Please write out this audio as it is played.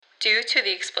Due to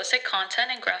the explicit content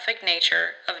and graphic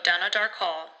nature of Down a Dark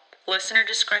Hall, listener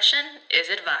discretion is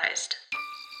advised.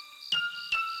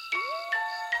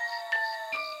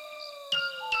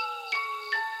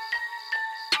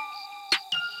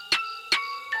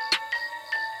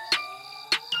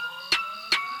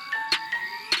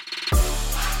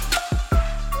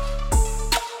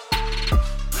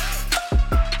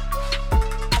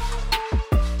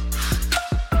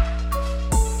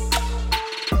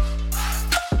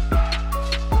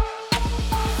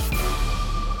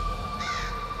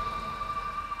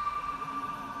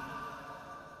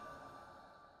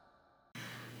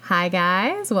 Hi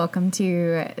guys, welcome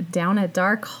to Down a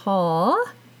Dark Hall.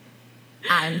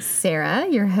 I'm Sarah,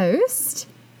 your host.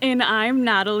 And I'm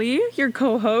Natalie, your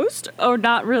co-host. Oh,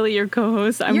 not really your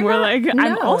co-host. I'm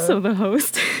no. also the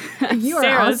host. You are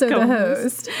Sarah's also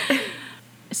co-host. the host.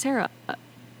 Sarah,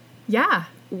 Yeah.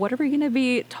 what are we going to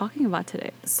be talking about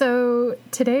today? So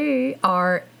today,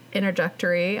 our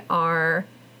introductory, our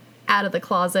out of the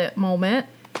closet moment.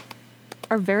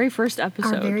 Our very first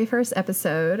episode. Our very first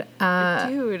episode.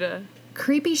 Dude,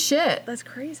 Creepy shit that's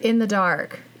crazy. in the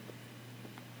dark.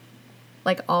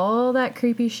 Like all that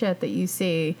creepy shit that you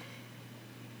see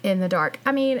in the dark.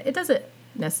 I mean, it doesn't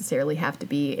necessarily have to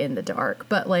be in the dark,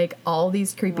 but like all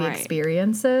these creepy Right.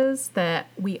 experiences that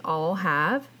we all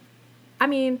have. I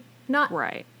mean, not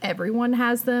Right. everyone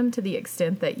has them to the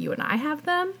extent that you and I have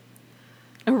them.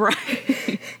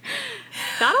 Right.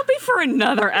 That'll be for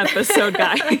another episode,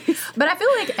 guys. But I feel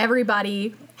like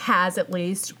everybody has at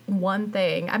least one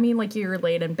thing. I mean, like you're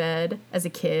laying in bed as a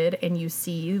kid and you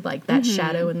see like that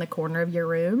shadow in the corner of your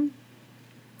room.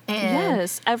 And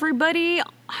Yes, everybody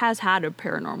has had a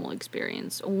paranormal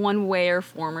experience, one way or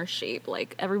form or shape.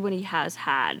 Like, everybody has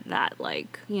had that,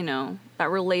 like, you know, that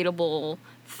relatable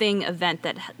thing, event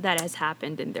that has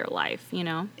happened in their life, you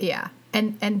know? yeah.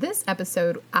 And this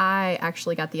episode, I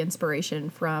actually got the inspiration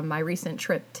from my recent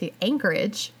trip to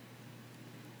Anchorage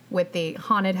with the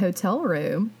haunted hotel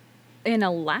room. In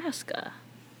Alaska.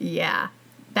 Yeah.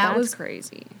 That's Was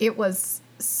crazy. It was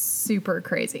super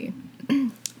crazy.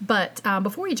 But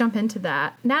before we jump into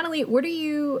that, Natalie, what are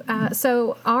you...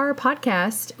 so our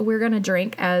podcast, we're going to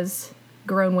drink as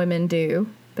grown women do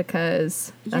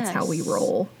because that's how we Yes.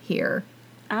 roll here.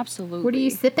 Absolutely. What are you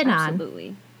sipping on?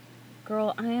 Absolutely.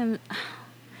 Girl, I am...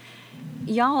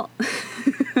 Y'all...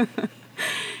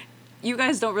 You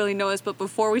guys don't really know this, but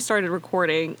before we started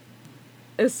recording,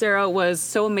 Sarah was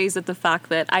so amazed at the fact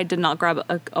that I did not grab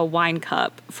a wine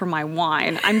cup for my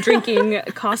wine. I'm drinking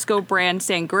Costco brand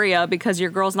sangria because your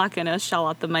girl's not going to shell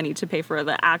out the money to pay for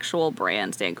the actual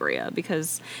brand sangria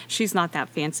because she's not that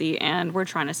fancy and we're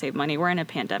trying to save money. We're in a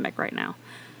pandemic right now.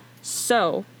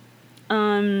 So,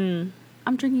 I'm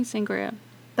drinking sangria.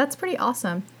 That's pretty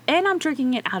awesome. And I'm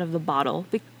drinking it out of the bottle.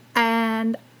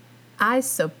 And I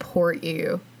support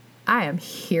you. I am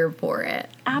here for it.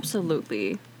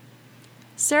 Absolutely.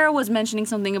 Sarah was mentioning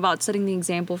something about setting the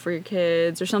example for your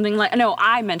kids or something like... No,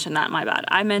 I mentioned that, my bad.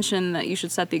 I mentioned that you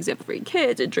should set the example for your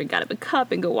kids and drink out of a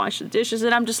cup and go wash the dishes.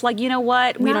 And I'm just like, you know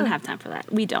what? We don't have time for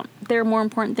that. We don't. There are more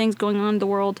important things going on in the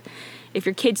world. If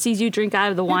your kid sees you drink out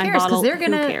of the wine bottle, They're who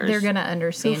cares? They're gonna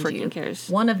understand Who freaking you. cares?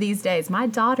 One of these days, my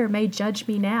daughter may judge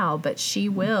me now, but she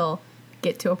will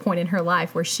get to a point in her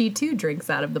life where she too drinks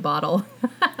out of the bottle.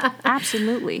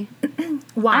 Absolutely.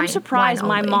 Wine, I'm surprised wine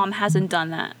my only. mom hasn't done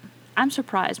that. I'm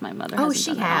surprised my mother hasn't Oh,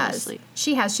 she done that, has. honestly.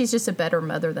 She has. She's just a better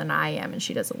mother than I am, and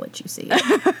she doesn't let you see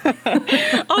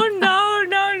it. Oh,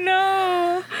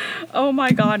 no. Oh,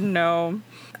 my God, no.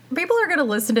 People are gonna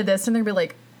listen to this and they're gonna be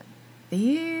like,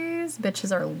 "These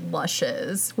bitches are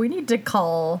lushes. We need to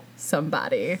call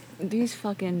somebody." These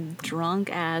fucking drunk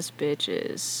ass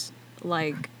bitches.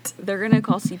 Like, they're gonna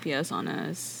call CPS on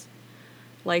us.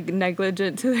 Like,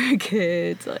 negligent to their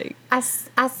kids. Like, I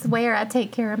swear I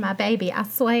take care of my baby. I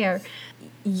swear.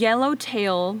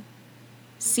 Yellowtail.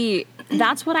 See,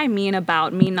 that's what I mean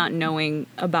about me not knowing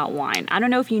about wine. I don't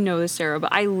know if you know this, Sarah, but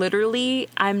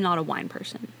I'm not a wine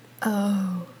person.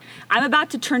 Oh. I'm about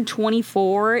to turn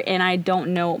 24 and I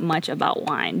don't know much about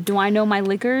wine. Do I know my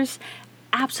liquors?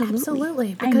 Absolutely.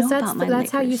 Absolutely. I know Because about my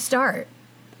that's how you liquors. start.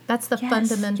 That's the Yes,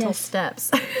 fundamental yes.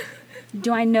 steps.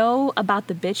 Do I know about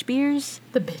the bitch beers?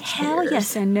 The bitch Hell beers.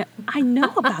 yes, I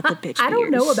know about the bitch beers. I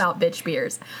don't know about bitch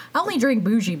beers. I only drink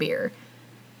bougie beer.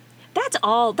 That's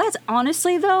all. That's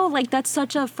honestly though, like that's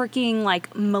such a freaking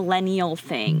like millennial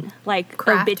thing. Like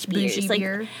Craft bitch beers. bougie Like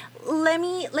beer. let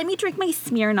me drink my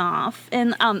Smirnoff.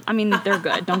 And I mean, they're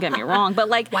good, don't get me wrong, but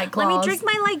like White let me Claws. drink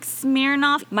my like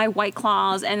Smirnoff, my White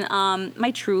Claws, and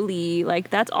my Truly. Like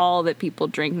that's all that people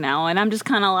drink now. And I'm just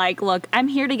kind of like, look, I'm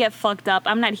here to get fucked up.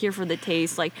 I'm not here for the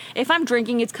taste. Like if I'm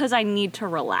drinking, it's because I need to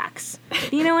relax.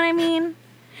 You know what I mean?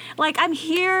 Like I'm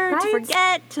here to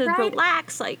forget, to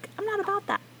relax. Like I'm not about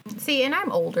that. See, and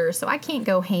I'm older, so I can't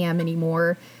go ham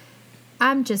anymore.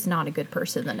 I'm just not a good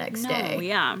person the next day.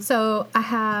 Yeah. So I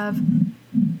have,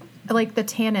 like, the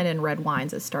tannin in red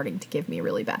wines is starting to give me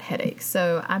really bad headaches.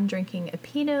 So I'm drinking a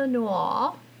Pinot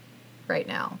Noir right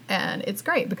now. And it's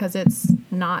great because it's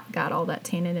not got all that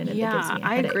tannin in it that gives me a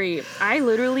headache. I agree. I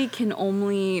literally can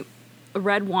only,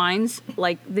 red wines,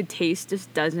 like, the taste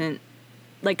just doesn't,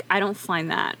 like, I don't find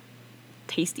that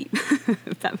tasty,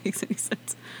 if that makes any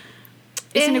sense.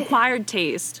 It's an acquired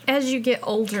taste. As you get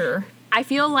older. I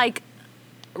feel like,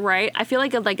 right? I feel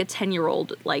like a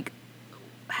 10-year-old, like,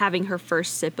 having her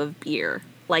first sip of beer.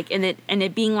 Like, and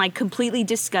it being, like, completely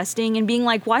disgusting and being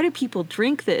like, why do people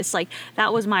drink this? Like,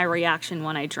 that was my reaction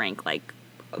when I drank, like,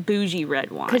 bougie red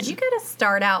wine. Because you got to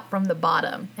start out from the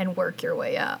bottom and work your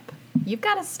way up. You've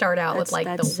got to start out with,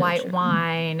 like, the white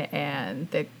wine and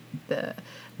the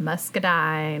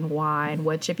muscadine wine,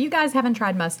 which if you guys haven't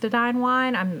tried muscadine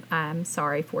wine, I'm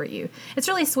sorry for you. It's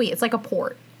really sweet. It's like a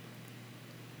port.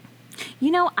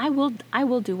 You know, I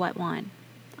will do white wine.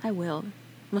 I will.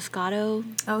 Moscato.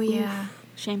 Oh yeah. Oof.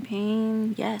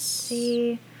 Champagne. Yes.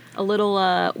 See. A little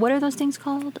what are those things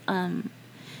called?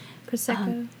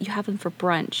 Prosecco. You have them for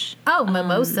brunch. Oh,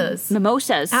 mimosas.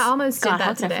 Mimosas. I almost did God, that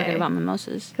how could I today. forget about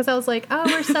mimosas? Because I was like, oh,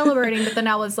 we're celebrating, but then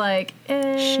I was like,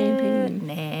 Champagne.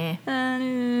 Nah.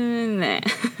 Nah.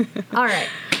 All right.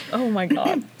 Oh my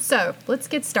god. So let's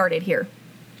get started here.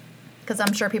 Because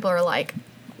I'm sure people are like,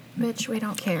 bitch, we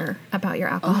don't care about your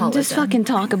alcoholism. Just fucking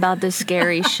talk about this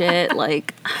scary shit.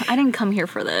 Like, I didn't come here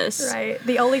for this. Right.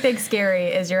 The only thing scary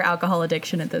is your alcohol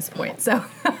addiction at this point. So,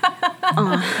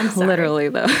 I'm sorry. Literally,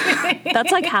 though.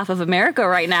 That's like half of America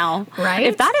right now. Right?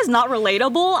 If that is not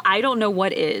relatable, I don't know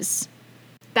what is.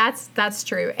 That's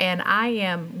true. And I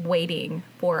am waiting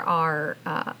for our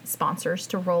sponsors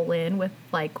to roll in with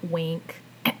like Wink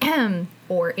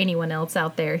or anyone else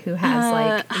out there who has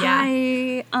like, yeah,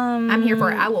 hi, I'm here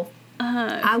for it. I will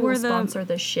the- sponsor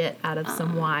the shit out of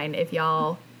some wine if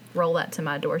y'all roll that to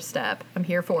my doorstep. I'm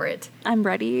here for it. I'm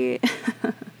ready.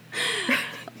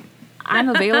 I'm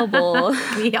available.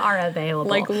 We are available.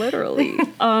 Like literally.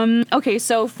 Okay,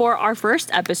 so for our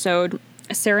first episode,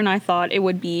 Sarah and I thought it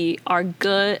would be a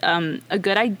good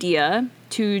idea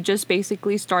to just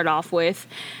basically start off with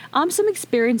some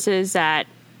experiences that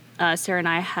Sarah and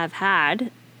I have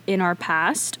had in our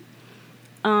past.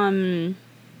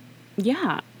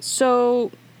 Yeah.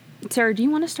 So, Sarah, do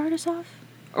you want to start us off,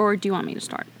 or do you want me to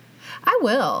start? I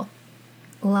will.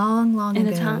 Long In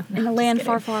ago. in a land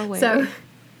far, far away. So,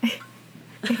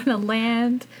 in a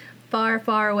land far,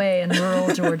 far away in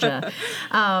rural Georgia.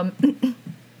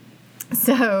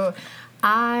 So,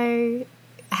 I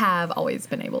have always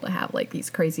been able to have like these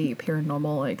crazy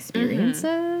paranormal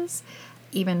experiences,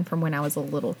 even from when I was a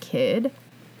little kid.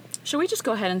 Should we just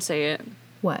go ahead and say it?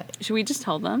 What? Should we just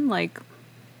tell them like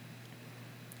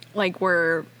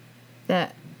we're,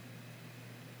 That.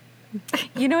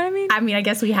 you know what I mean? I mean, I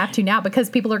guess we have to now because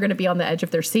people are going to be on the edge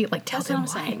of their seat. Like, tell That's them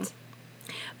what I'm saying. what.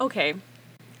 Okay.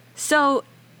 So,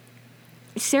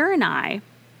 Sarah and I,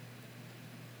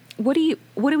 what do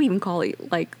we even call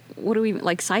it? Like, what do we,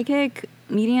 like, psychic,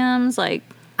 mediums? Like,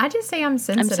 I just say I'm I'm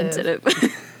sensitive. sensitive.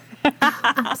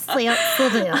 I'm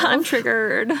sensitive. I'm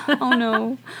triggered.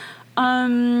 Oh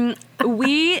no.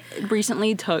 We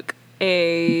recently took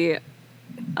a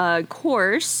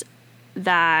course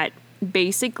that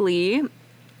basically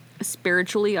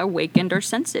spiritually awakened our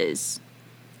senses.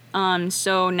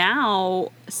 So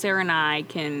now Sarah and I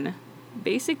can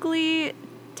basically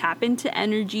tap into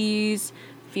energies,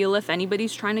 feel if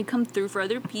anybody's trying to come through for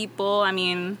other people. I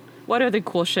mean, what other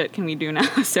cool shit can we do now,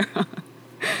 Sarah?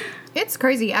 It's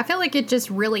crazy. I feel like it just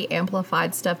really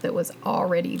amplified stuff that was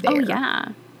already there. Oh, yeah.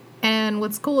 And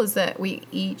what's cool is that we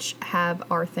each have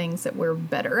our things that we're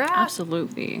better at.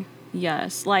 Absolutely.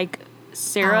 Yes. Like,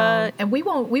 Sarah, And we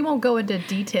won't go into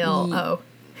detail.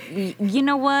 you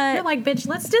know what? You're like, bitch,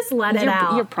 let's just let it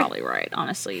out. You're probably right.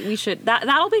 Honestly, we should.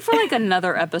 That'll be for like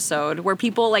another episode where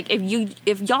people like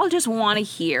if y'all just want to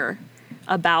hear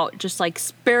about just like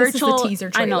spiritual.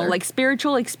 teaser I know, trailer. like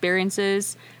spiritual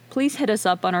experiences. Please hit us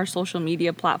up on our social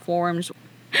media platforms.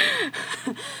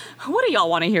 What do y'all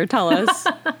want to hear? Tell us.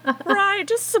 Right,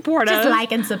 just support us. Just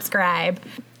like and subscribe.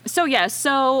 So yeah,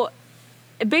 so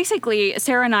basically,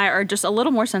 Sarah and I are just a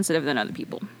little more sensitive than other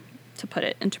people, to put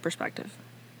it into perspective.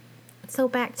 So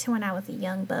back to when I was a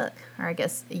young buck, or I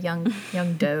guess a young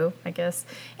doe, I guess.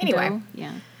 Anyway, Doe?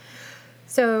 Yeah.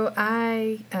 so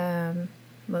I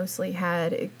mostly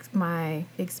had my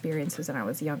experiences when I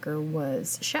was younger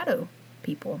was shadow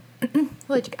people.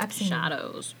 Like I've seen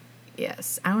Shadows.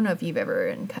 Yes, I don't know if you've ever,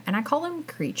 and I call them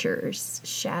creatures,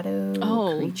 shadow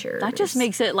creatures. That just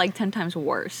makes it like 10 times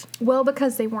worse. Well,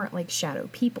 because they weren't like shadow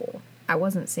people. I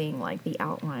wasn't seeing like the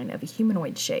outline of a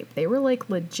humanoid shape. They were like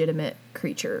legitimate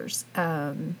creatures.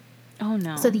 Oh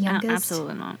no. So the youngest-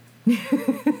 Absolutely not.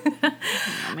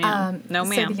 No, ma'am. No,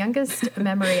 ma'am. So the youngest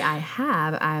memory I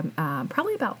have, I'm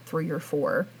probably about 3 or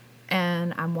 4,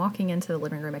 and I'm walking into the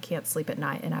living room. I can't sleep at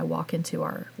night, and I walk into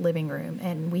our living room,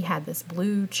 and we had this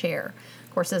blue chair.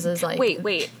 Of course, this is like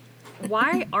Wait.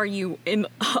 Why are you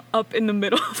up in the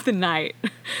middle of the night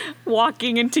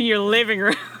walking into your living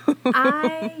room?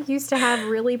 I used to have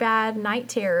really bad night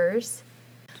terrors.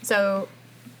 So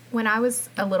when I was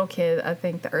a little kid, I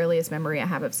think the earliest memory I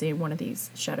have of seeing one of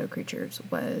these shadow creatures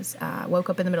was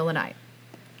woke up in the middle of the night.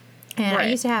 And I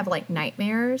Right. used to have like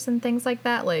nightmares and things like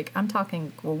that. Like I'm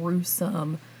talking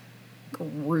gruesome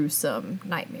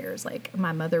nightmares. Like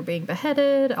my mother being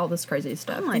beheaded, all this crazy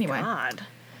stuff. Oh my Anyway. god.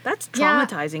 That's Yeah.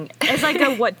 traumatizing. As like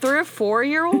a 3 or 4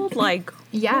 year old? Like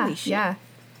Yeah, holy shit. yeah.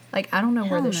 Like I don't know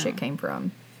where Hell this no. shit came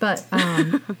from, but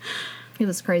it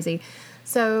was crazy.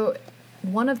 So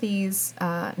one of these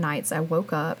nights, I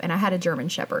woke up and I had a German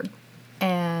Shepherd,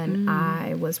 and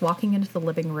I was walking into the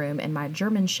living room, and my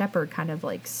German Shepherd kind of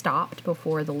like stopped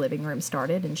before the living room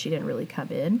started, and she didn't really come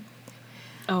in.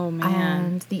 Oh man.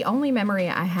 And the only memory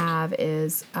I have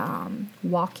is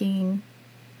walking,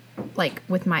 like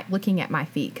with my looking at my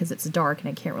feet because it's dark and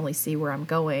I can't really see where I'm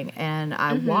going. And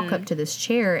I walk up to this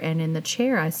chair, and in the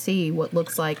chair I see what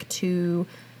looks like 2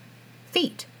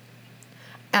 feet.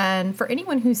 And for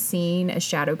anyone who's seen a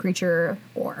shadow creature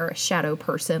or a shadow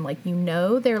person, like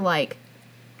they're like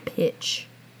pitch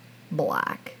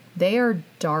black. They are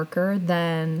darker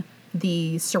than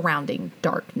the surrounding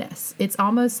darkness. It's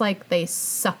almost like they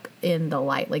suck in the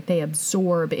light, like they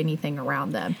absorb anything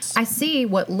around them. I see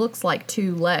what looks like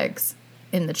 2 legs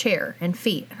in the chair and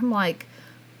feet. I'm like,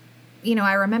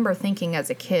 I remember thinking as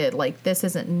a kid, like, this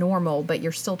isn't normal, but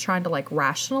you're still trying to like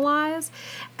rationalize.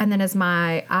 And then as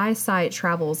my eyesight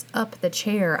travels up the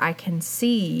chair, I can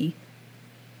see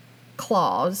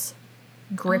claws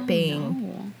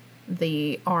gripping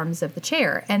the arms of the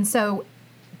chair. And so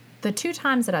the 2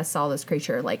 times that I saw this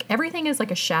creature, like everything is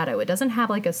like a shadow. It doesn't have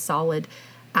like a solid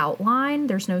outline.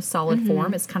 There's no solid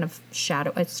form. It's kind of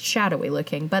it's shadowy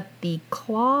looking, but the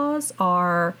claws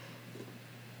are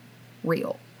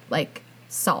real, like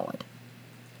solid.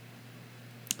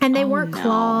 And they weren't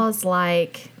claws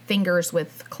like fingers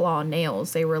with claw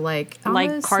nails. They were like like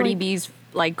almost Cardi B's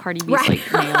like Right.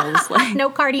 like nails. Like no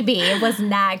Cardi B. It was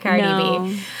not Cardi No.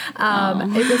 B.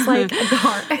 It was like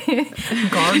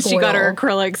gargoyle. she got her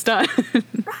acrylics done.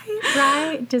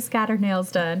 Right. Just got her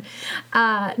nails done.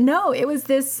 No, it was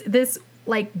this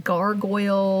like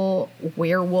gargoyle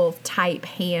werewolf type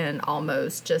hand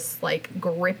almost, just like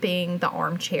gripping the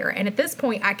armchair. And at this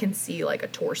point I can see like a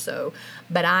torso,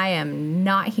 but I am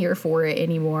not here for it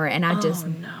anymore. And I just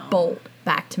bolt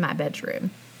back to my bedroom.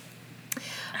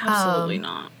 Absolutely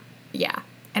not. Yeah.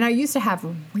 And I used to have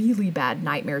really bad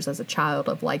nightmares as a child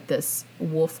of like this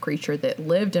wolf creature that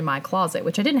lived in my closet,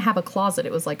 which I didn't have a closet.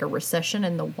 It was like a recession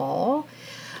in the wall,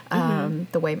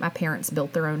 the way my parents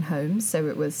built their own homes. So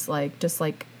it was like just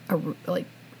like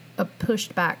a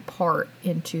pushed back part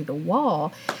into the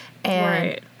wall. And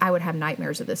Right. I would have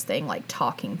nightmares of this thing like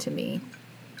talking to me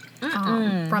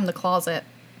from the closet.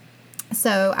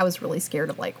 So I was really scared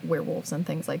of like werewolves and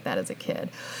things like that as a kid.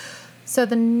 So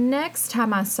the next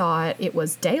time I saw it, it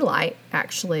was daylight,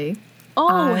 actually.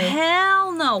 Oh,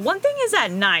 hell no. One thing is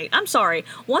at night. I'm sorry.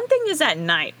 One thing is at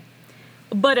night.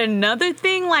 But another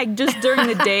thing, like, just during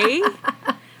the day,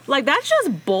 like, that's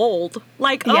just bold.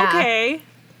 Like, Yeah. okay.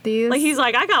 These, Like, he's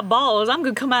like, I got balls. I'm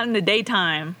going to come out in the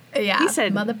daytime. yeah, He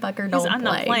said, motherfucker, he's, don't I'm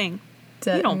play. not playing. You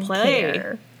Doesn't don't play.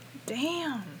 care.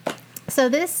 Damn. So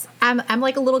this, I'm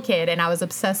like a little kid, and I was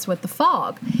obsessed with the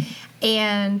fog.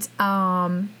 And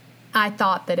I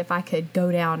thought that if I could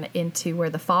go down into where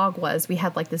the fog was, we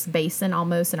had like this basin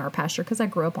almost in our pasture because I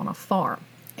grew up on a farm.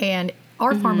 And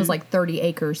our farm was like 30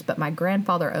 acres, but my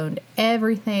grandfather owned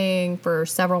everything for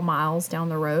several miles down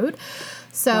the road.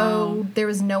 So there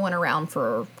was no one around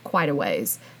for quite a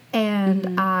ways.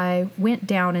 And I went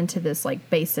down into this like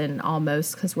basin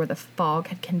almost because where the fog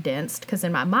had condensed. Because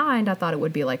in my mind, I thought it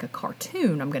would be like a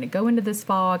cartoon. I'm going to go into this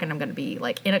fog and I'm going to be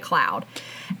like in a cloud.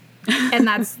 And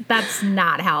that's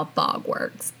not how fog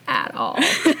works at all.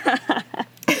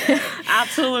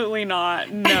 Absolutely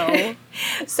not. No.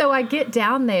 So I get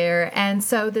down there, and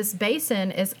so this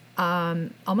basin is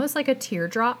almost like a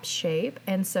teardrop shape,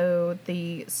 and so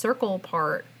the circle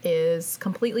part is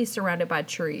completely surrounded by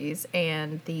trees,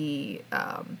 and the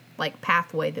like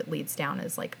pathway that leads down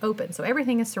is like open. So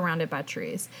everything is surrounded by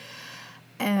trees.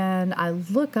 And I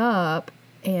look up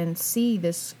and see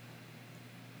this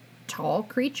tall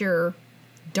creature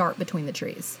dart between the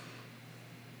trees.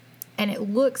 And it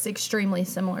looks extremely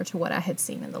similar to what I had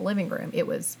seen in the living room. It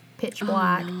was pitch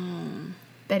black,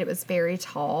 but it was very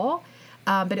tall.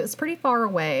 But it was pretty far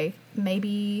away,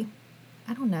 maybe,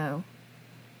 I don't know,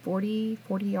 40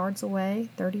 yards away,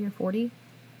 30 or 40.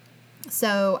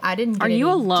 So I didn't get Are you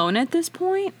alone at this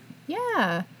point?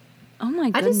 Yeah. Oh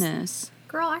my goodness.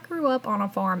 Girl, I grew up on a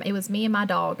farm. It was me and my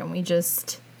dog, and we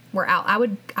just were out. I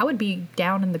would be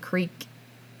down in the creek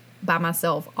by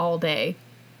myself all day.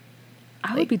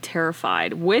 I would be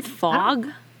terrified. With fog?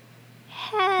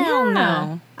 Hell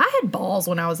no. I had balls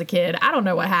when I was a kid. I don't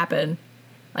know what happened.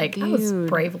 Like, I was a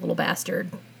brave little bastard.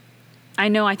 I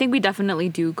know. I think we definitely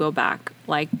do go back,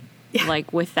 like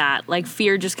with that. Like,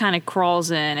 fear just kind of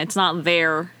crawls in. It's not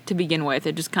there to begin with.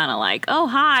 It just kind of like, oh,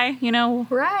 hi, you know.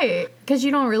 Right. Because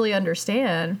you don't really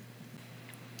understand.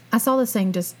 I saw this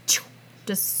thing just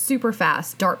super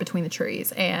fast dart between the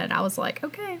trees. And I was like,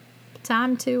 okay,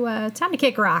 time to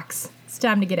kick rocks. It's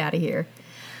time to get out of here.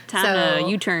 Time to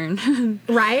U-turn.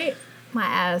 Right? My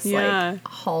ass, like,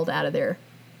 hauled out of there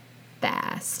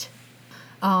fast.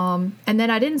 And then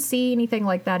I didn't see anything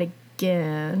like that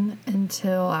again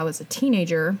until I was a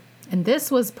teenager. And this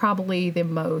was probably the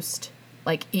most,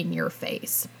 like, in your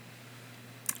face.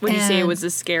 Would you say it was the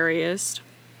scariest?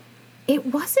 It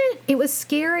wasn't. It was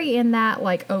scary in that,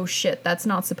 like, oh, shit, that's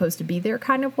not supposed to be there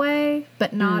kind of way,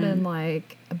 but not in,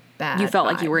 like, a bad You felt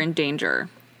vibe. like you were in danger.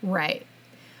 Right.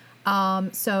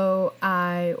 So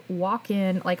I walk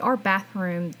in, like, our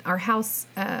bathroom, our house,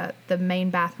 the main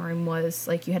bathroom was,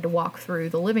 like, you had to walk through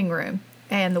the living room.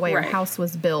 And the way our house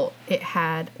was built, it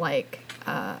had, like,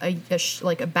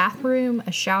 a bathroom,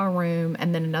 a shower room,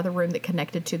 and then another room that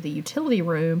connected to the utility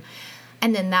room.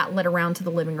 And then that led around to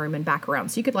the living room and back around.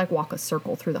 So you could, like, walk a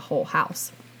circle through the whole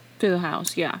house. Through the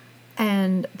house, yeah.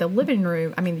 And the living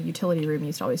room, the utility room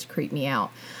used to always creep me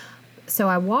out. So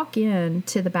I walk in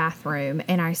to the bathroom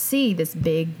and I see this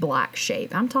big black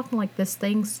shape. I'm talking like this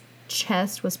thing's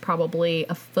chest was probably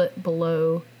a foot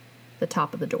below the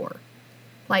top of the door.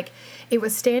 Like, it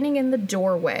was standing in the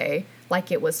doorway,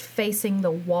 like it was facing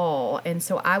the wall. And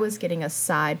so I was getting a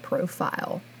side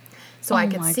profile. So I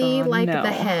could see,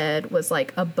 the head was,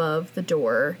 like, above the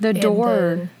door. The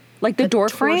door? Like the door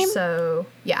frame? Torso,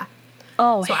 yeah.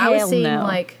 Oh, so hell no. I was seeing,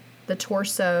 like, the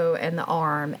torso and the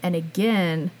arm. And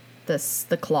again,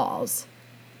 the claws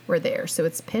were there. So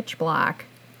it's pitch black.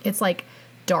 It's, like,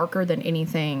 darker than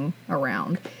anything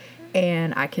around.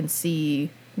 And I can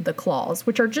see the claws,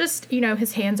 which are just,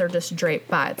 his hands are just draped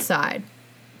by its side.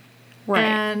 Right.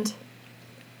 And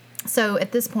so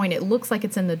at this point, it looks like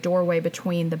it's in the doorway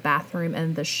between the bathroom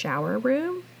and the shower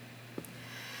room.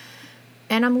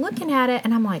 And I'm looking at it,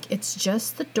 and I'm like, it's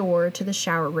just the door to the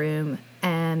shower room,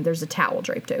 and there's a towel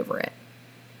draped over it.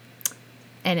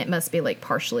 And it must be, like,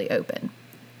 partially open.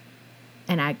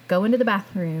 And I go into the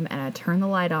bathroom, and I turn the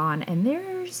light on, and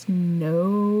there's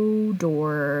no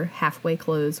door halfway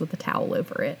closed with a towel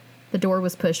over it. The door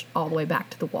was pushed all the way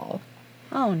back to the wall.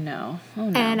 Oh, no.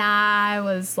 Oh, no. And I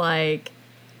was like,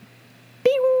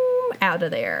 boom, out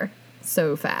of there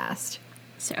so fast.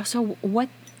 So what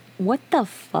the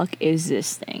fuck is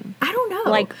this thing? I don't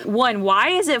know. Like, one, why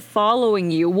is it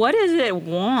following you? What does it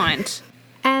want?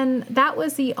 And that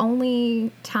was the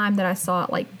only time that I saw it,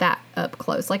 like, that up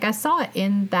close. Like, I saw it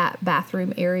in that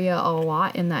bathroom area a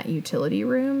lot in that utility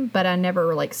room, but I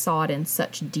never, like, saw it in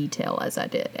such detail as I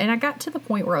did. And I got to the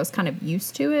point where I was kind of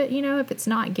used to it, if it's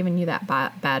not giving you that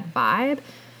bad vibe,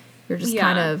 you're just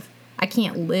kind of, I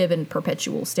can't live in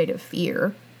perpetual state of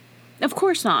fear. Of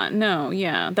course not. No,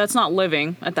 yeah. That's not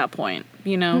living at that point,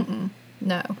 No.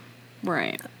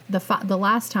 Right. The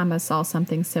last time I saw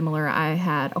something similar, I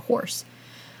had a horse.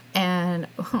 And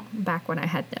back when I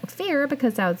had no fear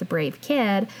because I was a brave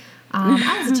kid,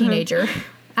 I was a teenager.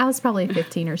 I was probably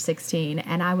 15 or 16,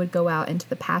 and I would go out into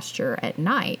the pasture at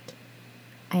night,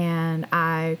 and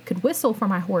I could whistle for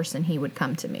my horse, and he would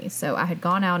come to me. So I had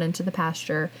gone out into the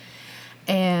pasture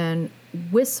and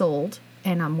whistled,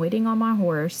 and I'm waiting on my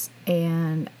horse,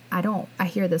 and I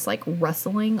hear this, like,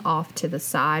 rustling off to the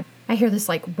side. I hear this,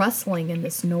 like, rustling and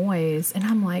this noise, and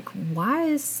I'm like, why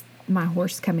is my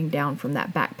horse coming down from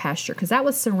that back pasture, because that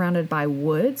was surrounded by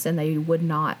woods and they would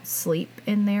not sleep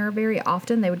in there very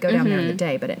often. They would go down there in the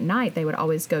day, but at night they would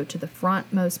always go to the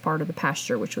frontmost part of the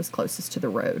pasture, which was closest to the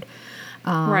road.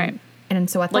 Right. And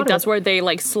so I thought Like, that's where they,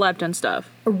 like, slept and stuff.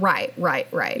 Right.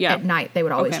 Yeah. At night they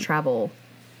would always travel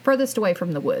furthest away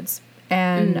from the woods.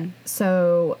 And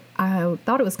so I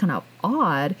thought it was kind of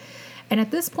odd. And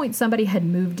at this point, somebody had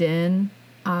moved in.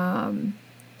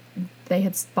 They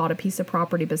had bought a piece of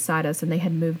property beside us, and they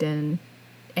had moved in.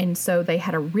 And so they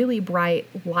had a really bright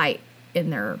light in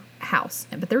their house.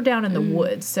 But they're down in the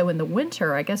woods. So in the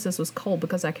winter, I guess this was cold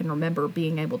because I can remember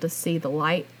being able to see the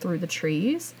light through the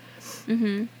trees.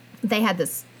 Mm-hmm. They had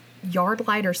this yard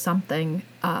light or something,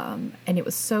 and it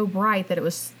was so bright that it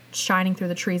was shining through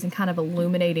the trees and kind of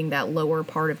illuminating that lower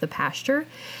part of the pasture.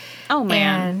 Oh,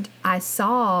 man. And I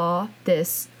saw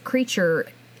this creature.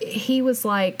 He was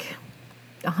like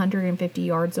 150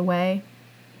 yards away.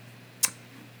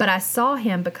 But I saw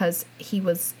him because he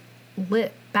was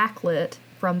backlit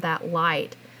from that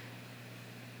light,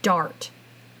 dart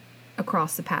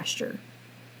across the pasture.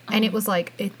 And it was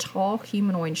like a tall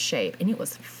humanoid shape, and it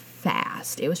was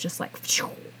fast. It was just like,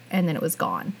 and then it was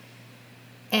gone.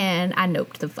 And I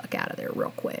noped the fuck out of there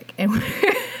real quick. And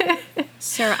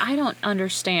Sarah, I don't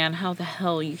understand how the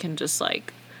hell you can just,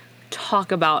 like,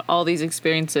 talk about all these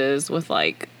experiences with,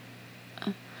 like,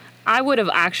 I would have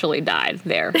actually died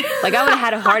there. Like, I would have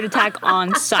had a heart attack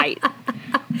on site.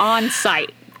 On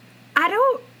site. I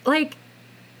don't, like,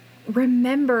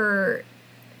 remember...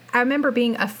 I remember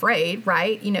being afraid,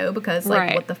 right? You know, because,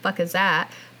 like, what the fuck is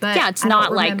that? But yeah, it's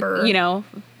not, like, you know,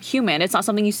 human. It's not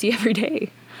something you see every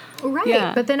day. Right.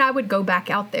 Yeah. But then I would go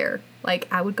back out there. Like,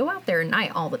 I would go out there at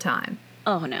night all the time.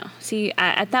 Oh, no. See,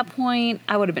 at that point,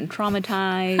 I would have been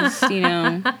traumatized, you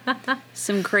know.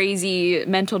 Some crazy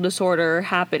mental disorder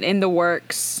happened in the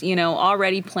works, you know,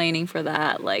 already planning for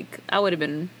that. Like, I would have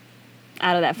been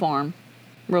out of that farm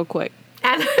real quick.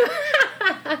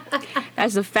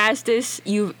 That's the fastest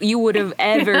you would have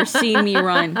ever seen me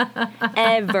run.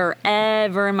 Ever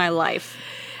in my life.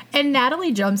 And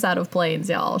Natalie jumps out of planes,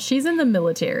 y'all. She's in the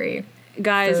military.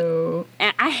 Guys,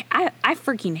 I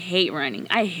freaking hate running.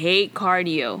 I hate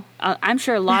cardio. I'm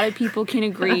sure a lot of people can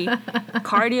agree.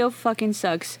 Cardio fucking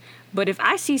sucks. But if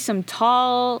I see some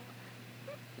tall,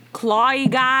 clawy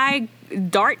guy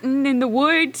darting in the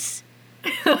woods...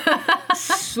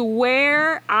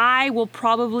 swear I will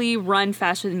probably run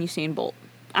faster than Usain Bolt.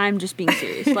 I'm just being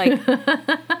serious. Like,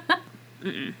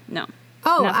 no.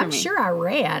 Oh, I'm sure I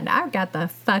ran. I got the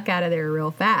fuck out of there real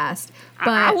fast. But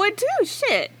I would too.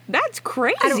 Shit. That's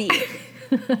crazy.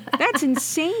 That's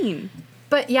insane.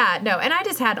 But yeah, no. And I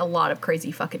just had a lot of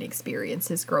crazy fucking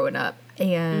experiences growing up.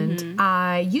 And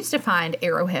I used to find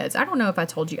arrowheads. I don't know if I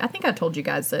told you. I think I told you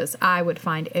guys this. I would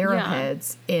find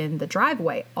arrowheads in the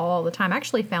driveway all the time. I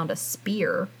actually found a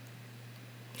spear.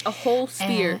 A whole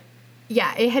spear. And,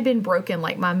 yeah, it had been broken.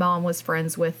 Like, my mom was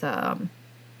friends with, I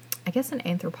guess, an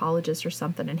anthropologist or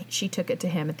something. And she took it to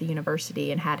him at the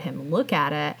university and had him look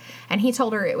at it. And he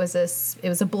told her it was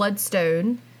a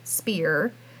bloodstone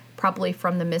spear, probably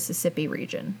from the Mississippi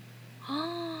region.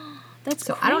 That's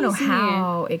so crazy. I don't know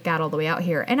how it got all the way out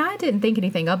here. And I didn't think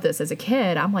anything of this as a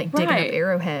kid. I'm like digging up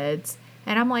arrowheads.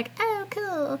 And I'm like, oh,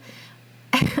 cool.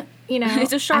 You know,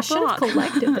 it's a sharp rock. I should have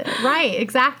collected it. Right,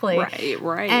 exactly.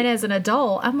 Right. And as an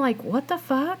adult, I'm like, what the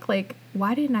fuck? Like,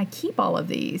 why didn't I keep all of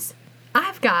these?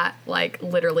 I've got, like,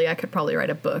 literally, I could probably write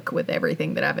a book with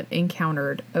everything that I've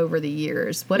encountered over the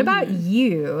years. What about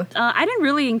you? I didn't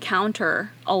really encounter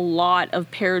a lot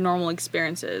of paranormal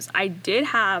experiences. I did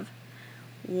have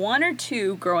one or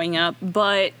two growing up,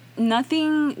 but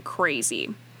nothing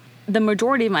crazy. The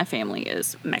majority of my family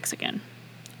is Mexican.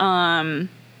 Back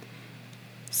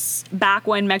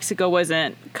when Mexico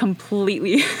wasn't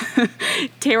completely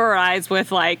terrorized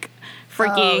with, like,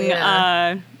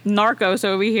 freaking narcos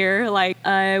over here, like,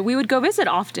 we would go visit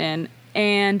often.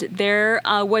 And there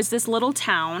was this little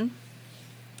town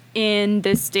in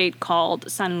this state called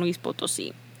San Luis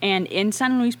Potosí. And in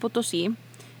San Luis Potosí,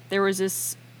 there was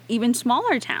this even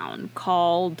smaller town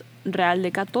called Real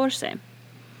de 14.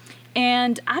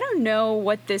 And I don't know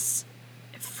what this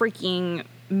freaking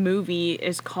movie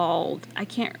is called. I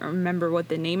can't remember what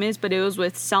the name is, but it was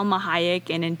with Salma Hayek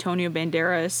and Antonio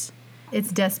Banderas.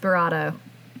 It's Desperado.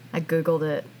 I Googled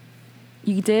it.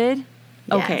 You did?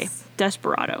 Yes. Okay.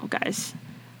 Desperado, guys.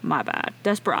 My bad.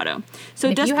 Desperado. So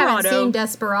and if Desperado. you haven't seen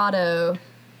Desperado,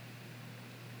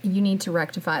 you need to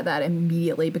rectify that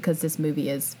immediately because this movie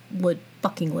is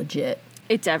fucking legit.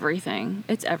 It's everything.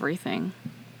 It's everything.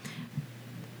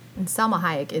 And Salma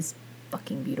Hayek is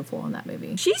fucking beautiful in that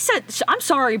movie. She said, I'm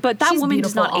sorry, but that She's woman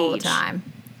does not all age. The time.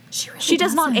 She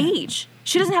does not age.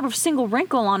 She doesn't have a single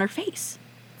wrinkle on her face.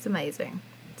 It's amazing.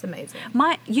 It's amazing.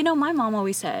 My mom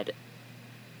always said,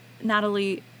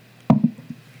 Natalie,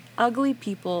 ugly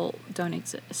people don't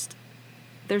exist.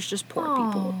 There's just poor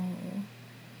people.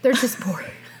 They're just poor.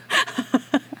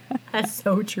 That's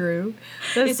so true.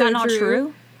 Is that not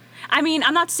true? I mean,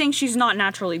 I'm not saying she's not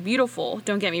naturally beautiful.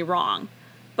 Don't get me wrong.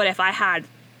 But if I had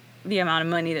the amount of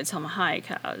money that Selma Hayek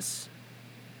has,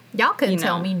 y'all couldn't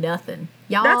tell me nothing.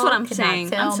 Y'all that's what I'm could saying.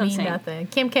 Not tell me saying. nothing.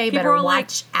 Kim K better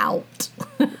watch out.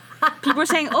 People are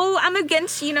saying, "Oh, I'm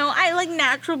against. I like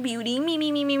natural beauty.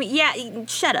 Me. Yeah,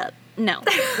 shut up. No,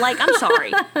 like I'm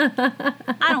sorry.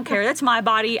 I don't care. That's my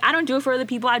body. I don't do it for other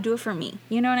people. I do it for me.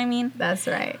 You know what I mean? That's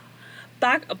right.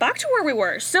 Back to where we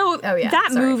were. So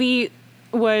movie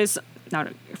was not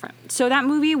your friend. So that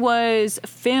movie was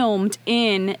filmed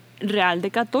in Real de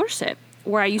Catorce,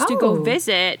 where I used to go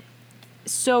visit.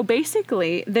 So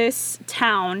basically, this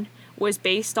town was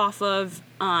based off of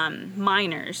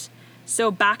miners.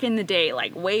 So back in the day,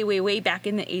 like way back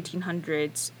in the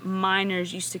 1800s,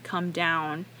 miners used to come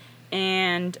down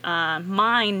and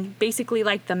mine basically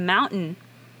like the mountain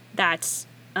that's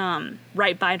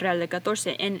right by Real de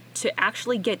Catorce. And to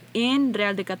actually get in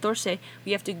Real de Catorce,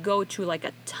 we have to go to like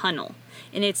a tunnel.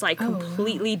 And it's like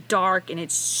completely dark and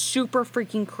it's super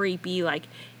freaking creepy. Like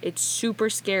it's super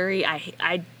scary.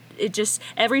 It just,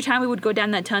 every time we would go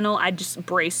down that tunnel, I'd just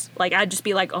brace. Like, I'd just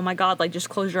be like, oh my God, like, just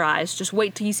close your eyes. Just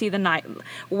wait till you see the night.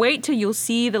 Wait till you'll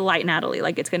see the light, Natalie.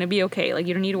 Like, it's going to be okay. Like,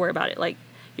 you don't need to worry about it. Like,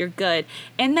 you're good.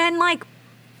 And then, like,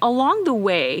 along the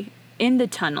way in the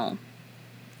tunnel,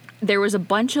 there was a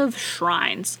bunch of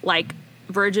shrines, like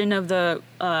Virgin of the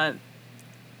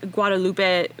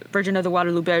Guadalupe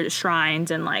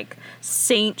shrines and like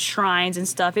saint shrines and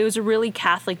stuff. It was a really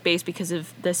Catholic base because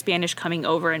of the Spanish coming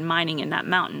over and mining in that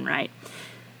mountain, right?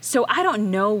 So I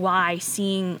don't know why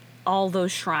seeing all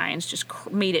those shrines just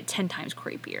made it 10 times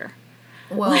creepier.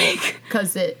 Well,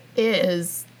 because it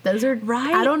is. Those are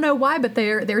right. I don't know why, but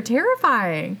they're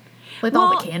terrifying. With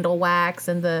all the candle wax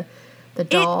and the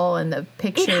doll and the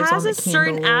pictures on the candles. It has a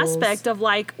certain aspect of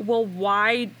like, well,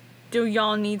 why do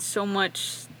y'all need so much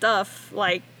stuff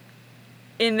like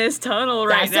in this tunnel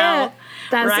now?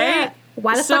 That's right? it.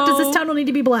 Why the fuck does this tunnel need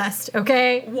to be blessed?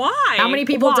 Okay. Why? How many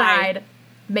people died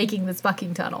making this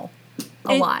fucking tunnel?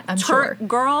 A lot, I'm sure.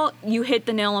 Girl, you hit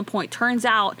the nail on point. Turns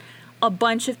out a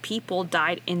bunch of people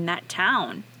died in that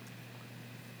town.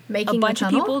 Making a bunch the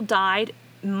of tunnel? people died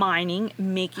mining,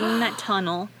 making that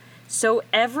tunnel. So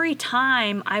every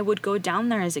time I would go down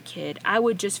there as a kid, I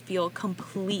would just feel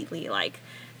completely like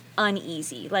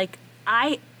uneasy. Like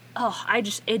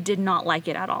it did not like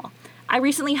it at all. I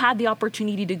recently had the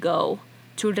opportunity to go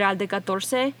to Real de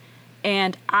Catorce,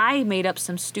 and I made up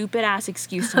some stupid ass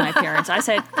excuse to my parents. I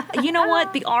said, you know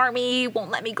what? The army won't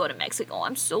let me go to Mexico.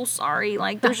 I'm so sorry.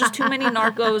 Like, there's just too many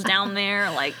narcos down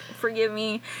there. Like, forgive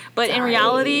me. But in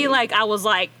reality, like, I was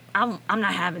like, I'm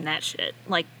not having that shit.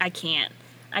 Like, I can't.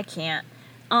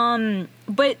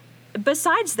 But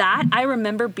besides that, I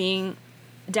remember being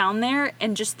down there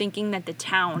and just thinking that the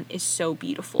town is so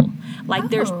beautiful. Like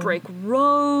there's brick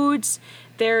roads,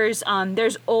 there's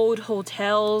old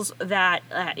hotels that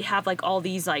have like all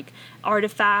these like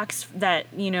artifacts that,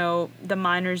 you know, the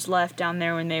miners left down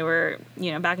there when they were,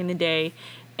 you know, back in the day.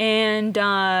 And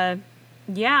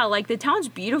yeah, like the town's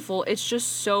beautiful. It's just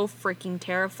so freaking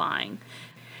terrifying.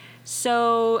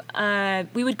 So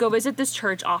we would go visit this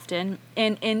church often,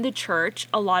 and in the church,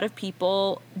 a lot of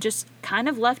people just kind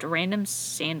of left random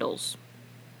sandals,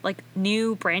 like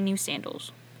brand new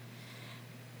sandals.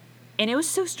 And it was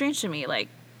so strange to me. Like,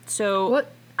 so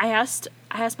what? I asked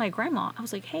my grandma. I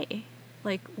was like, "Hey,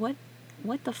 like, what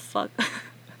the fuck?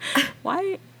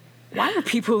 Why are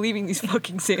people leaving these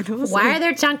fucking sandals? Why are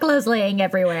there chanclas laying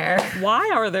everywhere?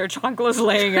 Why are there chanclas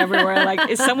laying everywhere? Like,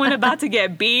 is someone about to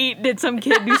get beat? Did some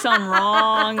kid do something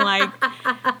wrong? Like,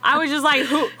 I was just like,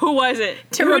 who was it?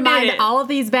 To remind all of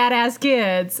these badass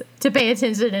kids to pay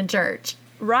attention in church.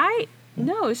 Right?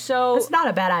 No, so... It's not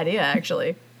a bad idea,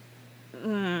 actually.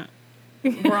 We're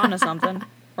on to something.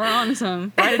 We're on to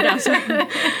something. Write it down,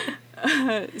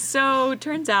 sir. So,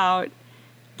 turns out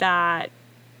that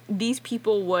these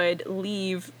people would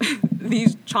leave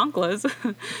these chanclas.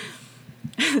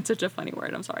 It's such a funny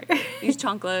word, I'm sorry. These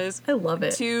chanclas. I love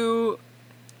it. To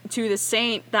the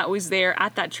saint that was there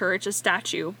at that church, a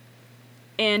statue.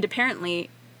 And apparently,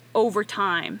 over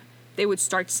time, they would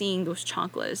start seeing those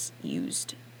chanclas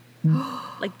used.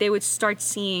 Like, they would start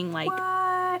seeing, like...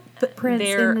 What? Footprints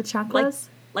in the chanclas?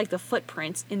 Like the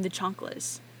footprints in the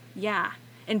chanclas. Yeah.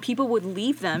 And people would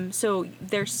leave them so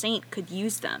their saint could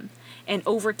use them. And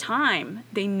over time,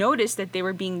 they noticed that they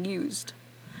were being used.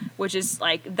 which is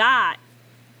like, that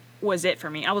was it for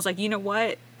me. I was like, you know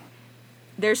what?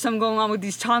 There's something going on with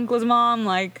these chanclas, Mom.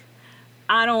 Like,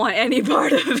 I don't want any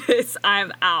part of this.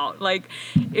 I'm out. Like,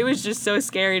 it was just so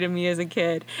scary to me as a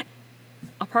kid.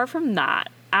 Apart from that,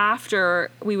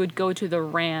 after we would go to the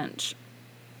ranch,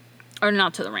 or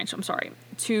not to the ranch, I'm sorry,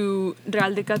 to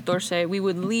Real de Catorce, we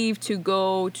would leave to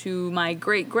go to my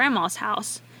great-grandma's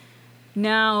house.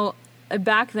 Now,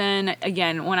 back then,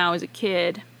 again, when I was a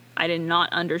kid, I did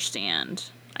not understand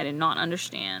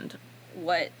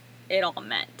what it all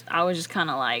meant. I was just kind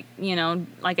of like, you know,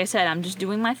 like I said, I'm just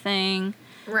doing my thing.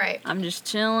 Right. I'm just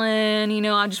chilling, you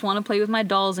know, I just want to play with my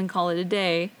dolls and call it a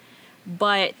day.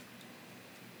 But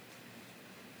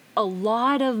a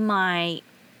lot of my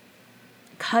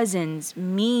cousins,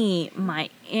 me, my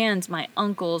aunts, my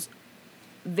uncles,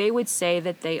 they would say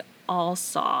that they all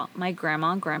saw my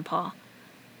grandma and grandpa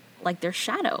like their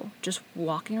shadow just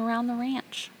walking around the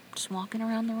ranch.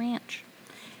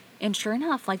 And sure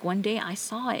enough, like one day I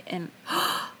saw it and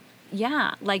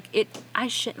yeah, like I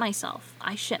shit myself.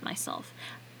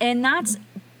 And that's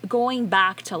going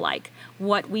back to like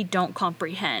what we don't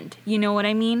comprehend. You know what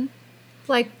I mean?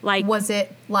 Like was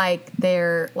it like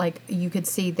like you could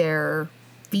see their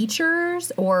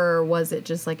features, or was it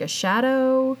just like a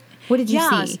shadow? What did you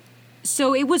see?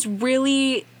 So it was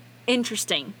really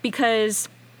interesting because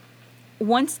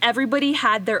once everybody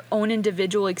had their own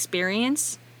individual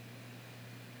experience,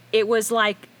 it was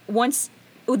like once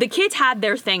the kids had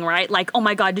their thing, right? Like, oh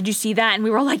my God, did you see that? And we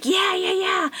were all like,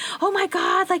 yeah. Oh my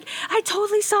God, like I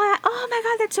totally saw that. Oh my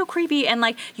God, that's so creepy. And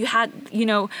like you had, you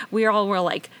know, we all were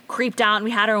like creeped out and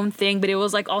we had our own thing, but it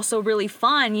was like also really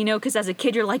fun, you know, because as a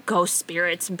kid you're like ghost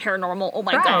spirits and paranormal. Oh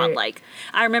my God, like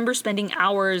I remember spending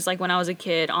hours like when I was a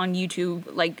kid on YouTube,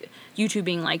 like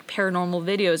YouTubing like paranormal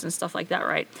videos and stuff like that,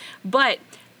 right? But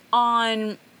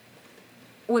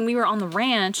when we were on the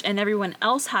ranch and everyone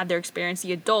else had their experience,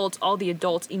 all the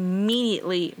adults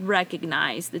immediately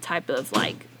recognized the type of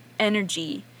like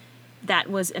energy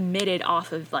that was emitted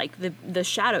off of like the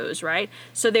shadows, right?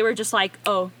 So they were just like,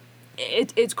 oh,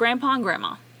 it's grandpa and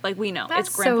grandma. Like we know. That's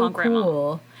it's grandpa so and grandma.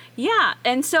 Cool. Yeah.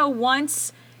 And so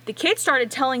once the kids started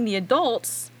telling the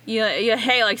adults, yeah,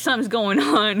 hey, like something's going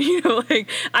on, you know, like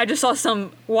I just saw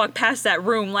some walk past that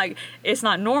room, like it's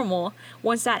not normal.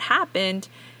 Once that happened,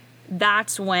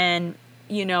 that's when,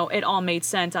 you know, it all made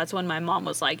sense. That's when my mom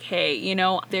was like, hey, you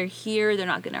know, they're here. They're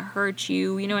not going to hurt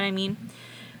you. You know what I mean?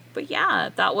 But yeah,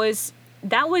 that was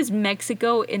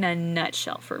Mexico in a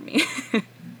nutshell for me.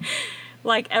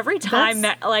 Like every time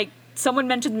like someone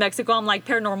mentioned Mexico, I'm like,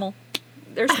 paranormal.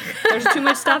 There's too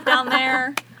much stuff down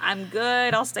there. I'm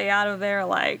good. I'll stay out of there.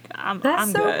 Like I'm good.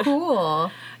 That's so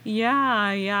cool.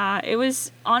 Yeah. It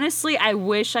was, honestly, I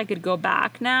wish I could go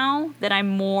back now that I'm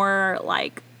more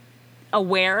like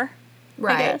aware,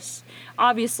 right? I guess.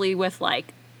 Obviously, with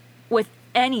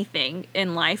anything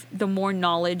in life, the more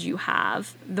knowledge you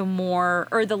have, the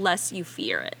less you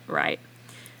fear it, right?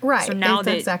 Right. So now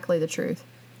that's exactly the truth.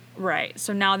 Right.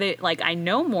 So now that like I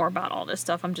know more about all this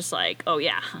stuff, I'm just like, oh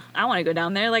yeah, I want to go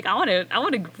down there. Like I want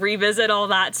to revisit all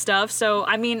that stuff. So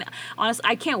I mean, honestly,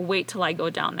 I can't wait till I go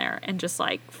down there and just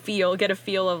like get a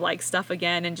feel of like stuff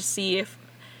again and just see if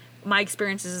my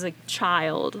experiences as a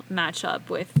child match up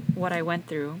with what I went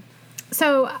through.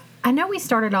 So I know we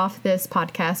started off this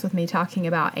podcast with me talking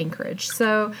about Anchorage.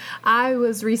 So I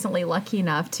was recently lucky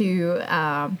enough to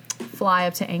fly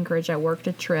up to Anchorage. I worked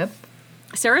a trip.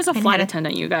 Sarah's a flight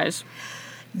attendant, you guys.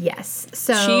 Yes.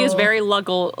 So she is very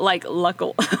luckle.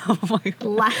 Oh my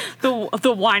God.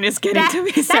 The wine is getting to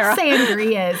me, Sarah. That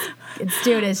sangria it's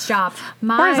doing its job.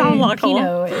 My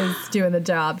Pinot is doing the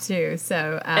job too.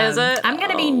 So is it? I'm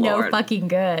going to be no fucking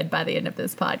good by the end of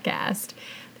this podcast.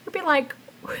 They'll be like...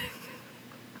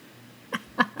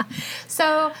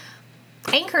 So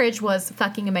Anchorage was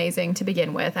fucking amazing to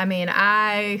begin with. I mean,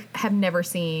 I have never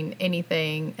seen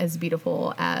anything as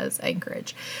beautiful as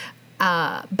Anchorage.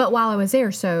 But while I was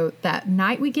there, so that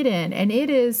night we get in, and it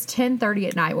is 10:30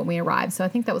 at night when we arrived. So I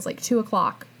think that was like 2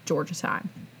 o'clock Georgia time.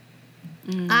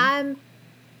 I'm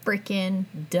freaking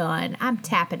done. I'm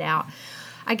tapping out.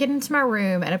 I get into my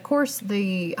room, and of course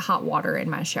the hot water in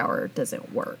my shower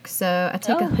doesn't work. So I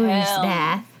take a horse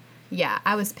bath. Yeah,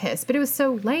 I was pissed, but it was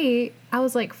so late. I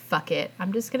was like, fuck it.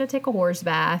 I'm just going to take a horse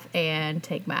bath and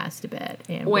take my ass to bed.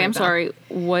 And wait, I'm sorry.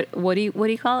 What do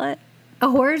you call it? A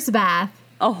horse bath.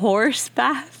 A horse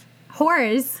bath?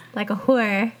 Horse, like a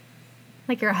whore.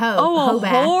 Like your hoe. Oh, a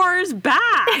horse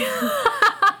bath.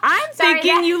 I'm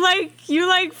thinking you like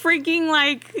freaking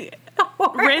like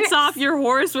rinse off your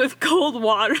horse with cold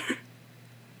water.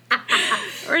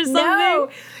 Or something. No.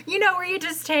 You know where you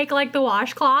just take like the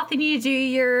washcloth and you do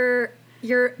your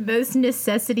your most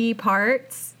necessity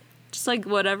parts, Just like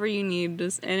whatever you need,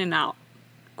 just in and out.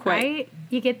 Quick. right?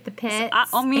 You get the pets.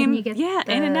 I mean, and you get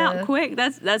in and out quick.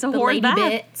 That's a the horse lady bath.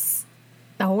 bits.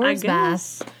 The horse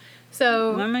guess. bath.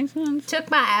 So That makes sense. took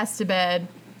my ass to bed,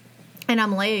 and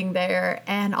I'm laying there,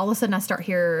 and all of a sudden I start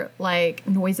hear like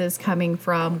noises coming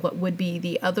from what would be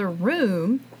the other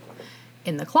room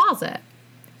in the closet,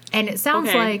 and it sounds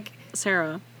Okay. like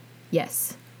Sarah,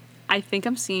 yes, I think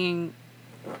I'm seeing.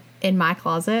 in my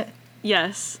closet.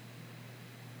 Yes.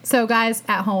 So guys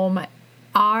at home,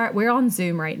 we're on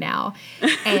Zoom right now,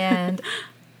 and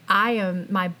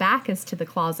my back is to the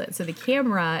closet, so the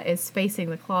camera is facing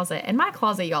the closet, and my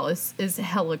closet, y'all, is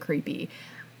hella creepy.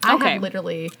 I Okay. have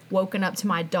literally woken up to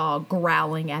my dog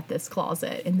growling at this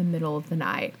closet in the middle of the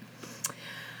night.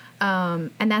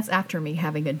 And that's after me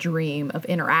having a dream of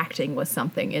interacting with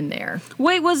something in there.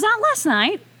 Wait, was that last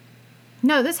night?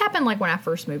 No, this happened like when I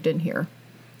first moved in here.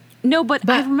 No, but I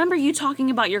But- remember you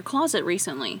talking about your closet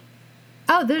recently.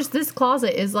 Oh, this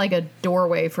closet is like a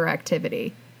doorway for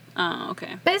activity. Oh,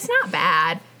 okay. But it's not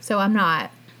bad, so I'm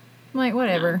like,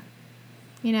 whatever.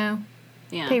 You know,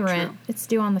 Yeah. pay rent. It's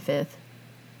due on the 5th.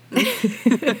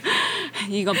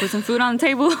 You gonna put some food on the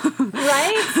table?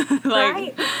 Right? Like-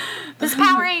 right? This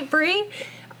power ain't free.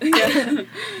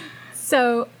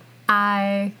 So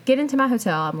I get into my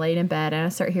hotel. I'm laying in bed, and I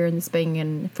start hearing this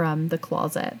banging from the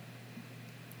closet.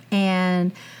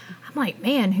 And I'm like,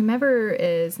 man, whomever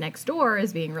is next door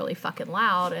is being really fucking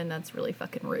loud, and that's really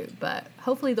fucking rude. But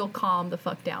hopefully they'll calm the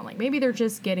fuck down. Like, maybe they're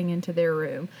just getting into their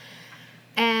room.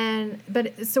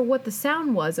 So what the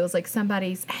sound was, it was like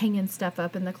somebody's hanging stuff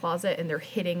up in the closet, and they're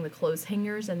hitting the clothes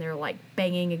hangers, and they're like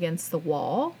banging against the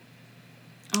wall.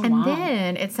 Oh, And wow.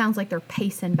 then it sounds like they're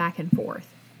pacing back and forth.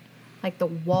 Like the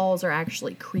walls are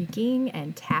actually creaking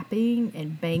and tapping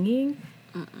and banging.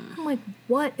 I'm like,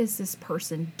 what is this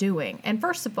person doing? And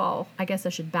first of all, I guess I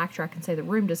should backtrack and say the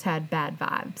room just had bad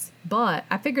vibes. But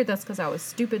I figured that's because I was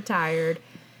stupid tired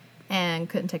and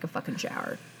couldn't take a fucking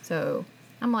shower. So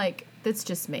I'm like, that's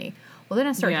just me. Well, then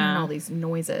I start hearing Yeah. all these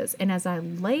noises. And as I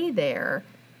lay there,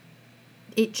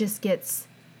 it just gets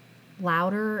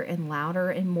louder and louder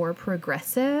and more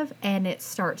progressive, and it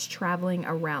starts traveling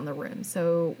around the room.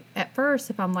 So at first,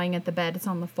 if I'm laying at the bed, it's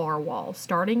on the far wall,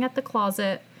 starting at the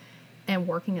closet and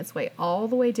working its way all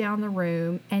the way down the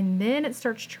room, and then it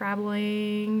starts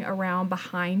traveling around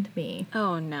behind me.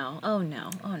 Oh no! Oh no!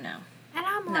 Oh no! And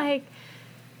I'm like,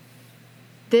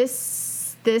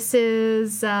 this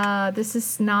is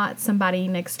not somebody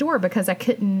next door, because I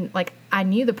couldn't, like, I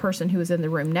knew the person who was in the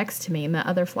room next to me, and the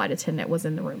other flight attendant was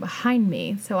in the room behind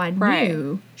me, so I Right.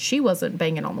 knew she wasn't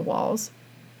banging on the walls.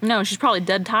 No, she's probably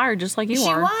dead tired, just like you She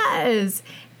are. was.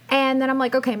 And then I'm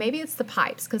like, okay, maybe it's the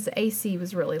pipes, because the AC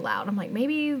was really loud. I'm like,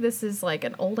 maybe this is like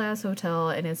an old ass hotel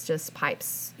and it's just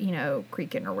pipes,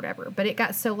 creaking or whatever. But it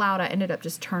got so loud, I ended up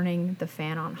just turning the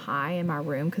fan on high in my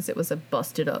room, because it was a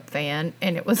busted up fan,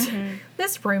 and it was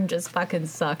this room just fucking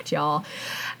sucked, y'all.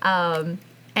 And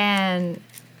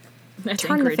That's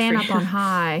turn the Anchorage fan for up you. on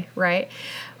high, right?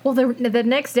 Well, the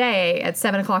next day at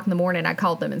 7 o'clock in the morning, I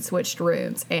called them and switched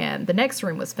rooms, and the next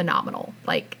room was phenomenal.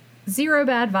 Like, zero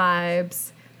bad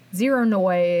vibes, zero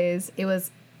noise. It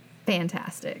was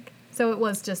fantastic. So it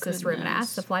was just this room, and I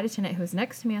asked the flight attendant who was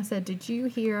next to me, I said, did you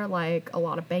hear like a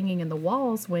lot of banging in the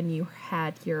walls when you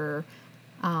had your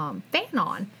fan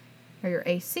on, or your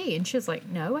AC? And she was like,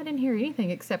 no, I didn't hear anything,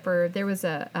 except for there was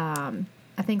I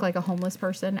think like a homeless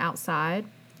person outside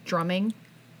drumming.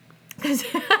 Because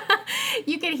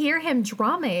you could hear him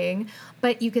drumming,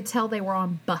 but you could tell they were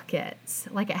on buckets.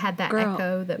 Like, it had that Girl,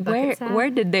 echo that buckets have. where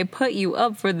did they put you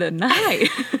up for the night?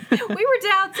 We were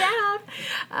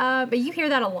downtown. But you hear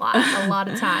that a lot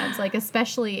of times, like,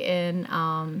 especially in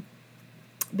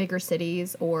bigger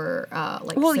cities, or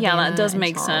like Well, yeah, that Savannah does and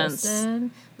make sense.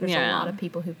 Charleston. There's a Yeah. lot of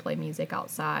people who play music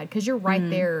outside, because you're right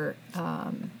there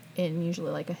in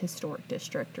usually like a historic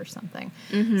district or something.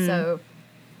 So,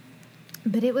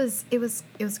 but it was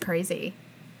crazy.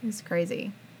 It was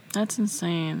crazy. That's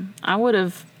insane. I would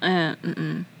have. I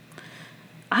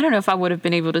don't know if I would have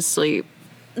been able to sleep.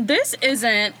 This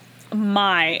isn't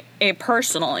a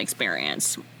personal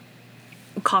experience.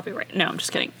 Copyright. No, I'm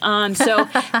just kidding. So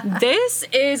this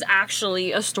is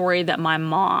actually a story that my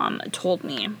mom told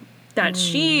me. That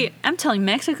I'm telling you,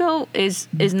 Mexico is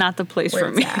not the place Where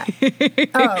for me.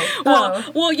 it's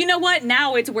at. Well, you know what?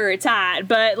 Now it's where it's at.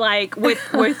 But like with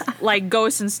like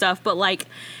ghosts and stuff. But like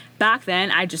back then,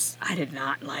 I did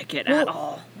not like it at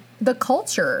all.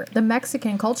 The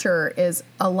Mexican culture is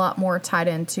a lot more tied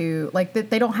into, like,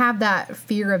 they don't have that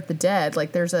fear of the dead.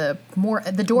 Like, the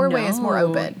doorway is more No.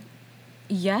 open.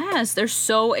 Yes, they're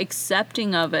so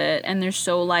accepting of it, and they're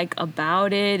so like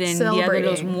about it, and Dia de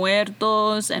los Celebrating.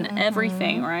 Muertos and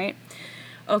everything, right?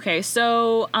 Okay,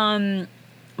 so my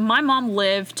mom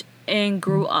lived and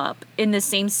grew up in the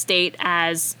same state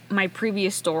as my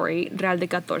previous story, Real de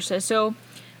Catorce. So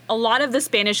a lot of the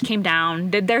Spanish came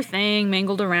down, did their thing,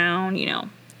 mingled around, you know,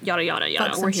 yada yada yada.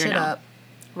 Fuck some We're here shit now, up.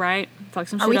 right? Fuck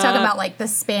some Are shit we talking up. about like the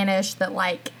Spanish that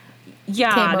like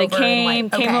Yeah, they came over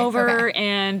and, like, came okay, over okay.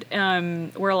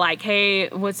 and we're like, hey,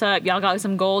 what's up? Y'all got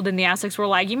some gold? And the Aztecs were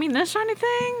like, you mean this shiny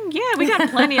thing? Yeah, we got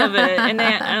plenty of it.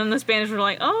 And the Spanish were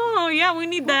like, oh yeah, we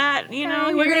need that. You know,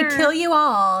 Hey, we're gonna here. kill you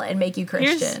all and make you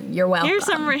Christian. You're welcome.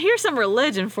 Here's some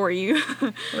religion for you.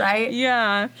 right?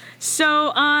 Yeah.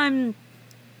 So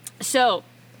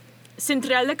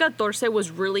Central de Catorce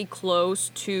was really close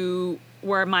to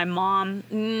where my mom,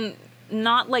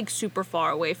 not like super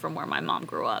far away from where my mom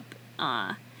grew up.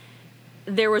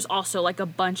 There was also like a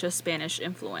bunch of Spanish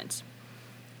influence.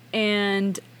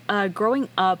 And growing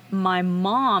up, my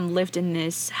mom lived in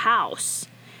this house.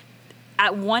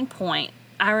 At one point,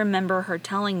 I remember her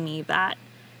telling me that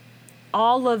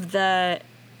all of the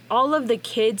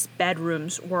kids'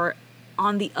 bedrooms were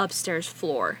on the upstairs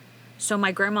floor. So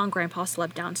my grandma and grandpa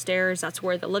slept downstairs. That's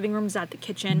where the living room is at, the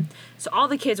kitchen. So all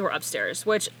the kids were upstairs,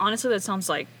 which honestly that sounds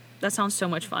so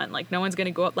much fun. Like no one's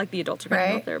gonna go up, like the adults are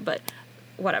gonna go up there, but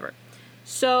whatever.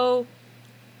 So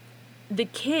the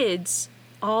kids,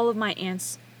 all of my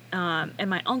aunts and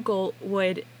my uncle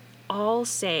would all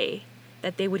say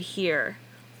that they would hear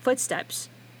footsteps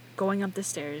going up the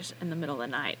stairs in the middle of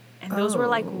the night. And those were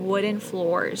like wooden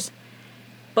floors.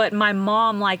 But my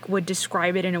mom like would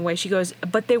describe it in a way. She goes,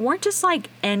 but they weren't just like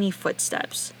any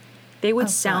footsteps. They would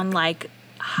sound like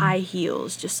high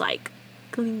heels, just like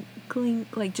clink,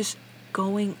 clink, like just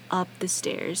going up the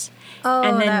stairs. Oh,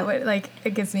 and then, that would like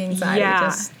it gives me anxiety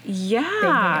just thinking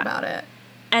about it.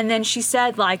 And then she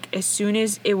said like as soon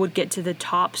as it would get to the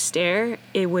top stair,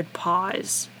 it would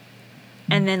pause.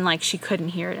 And then like she couldn't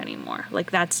hear it anymore.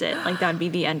 Like that's it. Like that'd be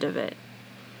the end of it.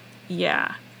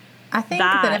 Yeah. I think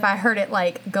that if I heard it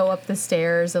like go up the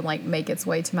stairs and like make its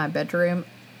way to my bedroom,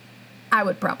 I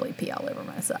would probably pee all over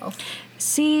myself.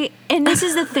 See, and this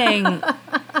is the thing.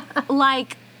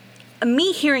 Like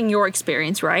me hearing your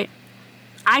experience, right?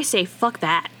 I say fuck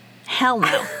that. Hell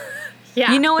no.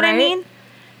 Yeah. You know what I right? mean?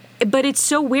 But it's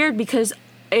so weird because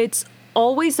it's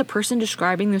always the person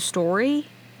describing the story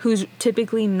who's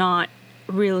typically not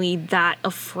really that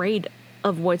afraid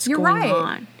of what's You're going right.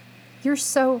 on. You're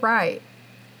so right.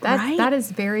 Right? That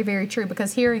is very, very true.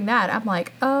 Because hearing that, I'm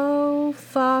like, oh,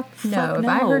 fuck no. If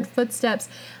I no. heard footsteps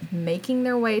making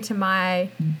their way to my,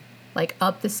 like,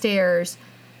 up the stairs,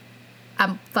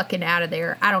 I'm fucking out of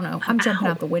there. I don't know. I'm jumping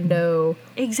out the window.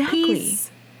 Exactly.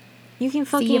 Peace. You can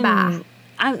See you, fucking... bye.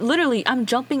 I'm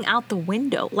jumping out the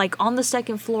window. Like, on the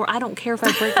second floor. I don't care if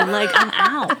I break a leg. I'm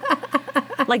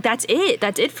out. Like, that's it.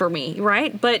 That's it for me,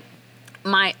 right? But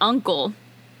my uncle,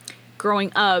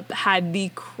 growing up, had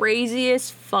the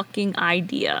craziest fucking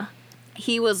idea.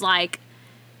 He was like,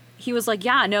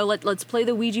 yeah, no, let's play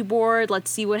the Ouija board. Let's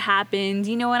see what happens.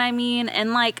 You know what I mean?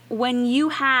 And, like, when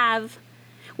you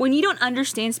don't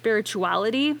understand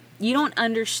spirituality, you don't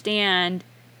understand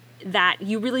that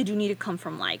you really do need to come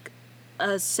from, like,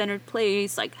 a centered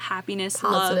place, like happiness,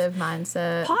 Positive love.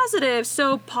 mindset. Positive.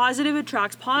 So positive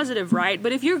attracts positive, right?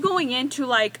 But if you're going into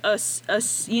like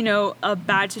a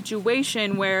bad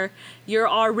situation where you're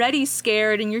already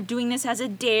scared and you're doing this as a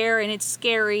dare and it's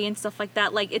scary and stuff like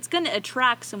that, like it's going to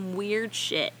attract some weird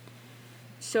shit.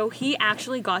 So he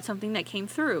actually got something that came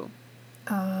through.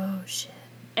 Oh, shit.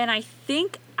 And I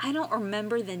don't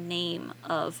remember the name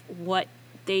of what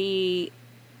they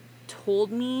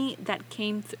told me that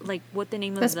came like what the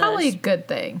name That's of the... probably a good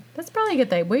thing.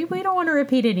 We don't want to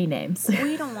repeat any names.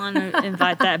 We don't want to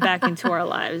invite that back into our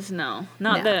lives. No.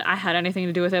 Not that I had anything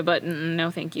to do with it, but no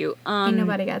thank you. Ain't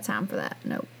nobody got time for that.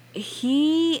 Nope.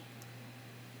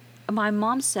 My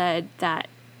mom said that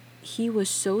he was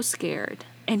so scared,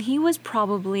 and he was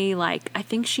probably like, I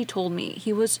think she told me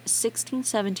he was 16,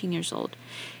 17 years old.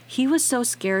 He was so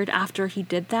scared after he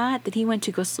did that he went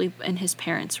to go sleep in his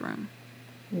parents' room.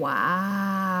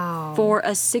 Wow. For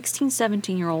a 16,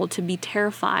 17-year-old to be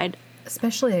terrified.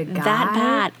 Especially a guy. That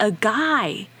bad.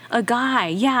 A guy,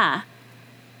 yeah.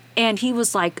 And he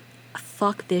was like,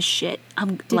 fuck this shit.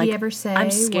 Did he ever say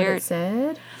I'm scared. what it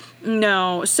said?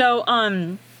 No. So,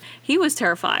 he was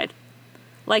terrified.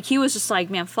 Like, he was just like,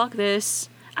 man, fuck this.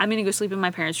 I'm gonna go sleep in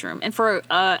my parents' room. And for,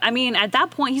 at that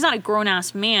point, he's not a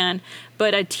grown-ass man,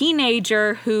 but a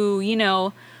teenager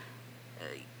who,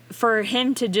 for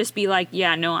him to just be like,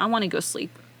 yeah, no, I want to go sleep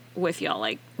with y'all.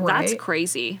 Like, that's Right.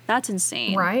 crazy. That's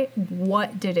insane. Right?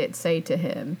 What did it say to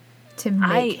him to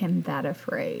make him that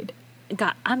afraid?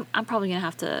 God, I'm probably gonna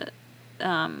have to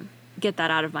get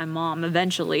that out of my mom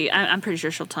eventually. I'm pretty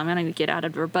sure she'll tell me I need to get out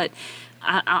of her, but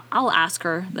I'll ask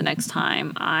her the next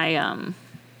time I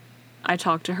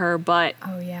talk to her. But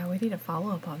Oh yeah, we need a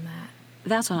follow up on that.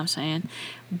 that's what I'm saying.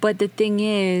 But the thing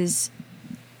is,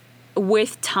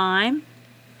 with time,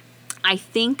 I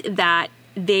think that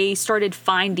they started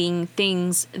finding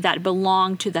things that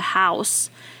belonged to the house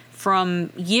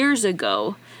from years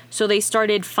ago. So they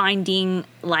started finding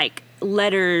like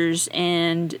letters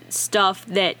and stuff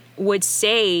that would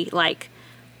say like,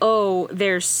 oh,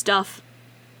 there's stuff,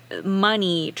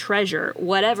 money, treasure,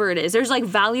 whatever it is. There's like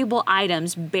valuable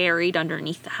items buried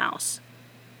underneath the house.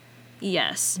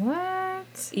 Yes.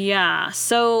 What? Yeah.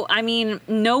 So, I mean,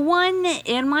 no one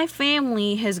in my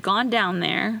family has gone down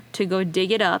there to go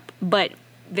dig it up, but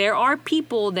there are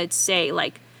people that say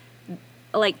like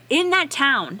in that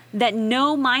town that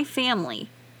know my family,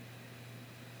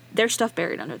 there's stuff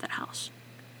buried under that house.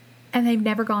 And they've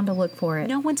never gone to look for it.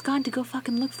 No one's gone to go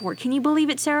fucking look for it. Can you believe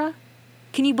it, Sarah?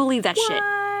 Can you believe that shit?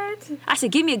 What? I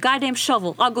said, give me a goddamn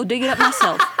shovel. I'll go dig it up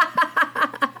myself.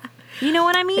 You know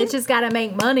what I mean? It's just gotta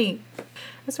make money.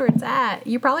 That's where it's at.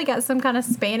 You probably got some kind of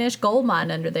Spanish gold mine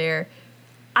under there.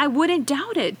 I wouldn't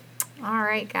doubt it. All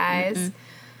right, guys.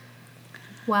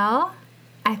 Well,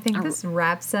 I think this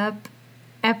wraps up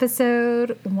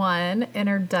episode 1,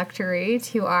 introductory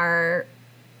to our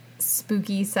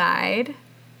spooky side.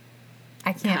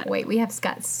 I can't wait. We have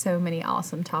got so many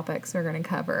awesome topics we're going to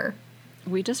cover.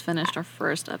 We just finished our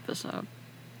first episode.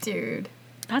 Dude.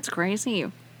 That's crazy.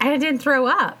 And I didn't throw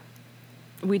up.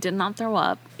 We did not throw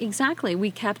up. Exactly.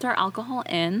 We kept our alcohol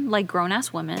in like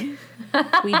grown-ass women.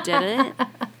 We did it.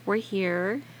 We're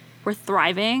here. We're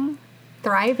thriving.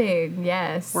 Thriving,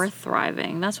 yes. We're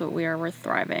thriving. That's what we are. We're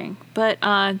thriving. But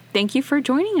thank you for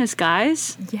joining us,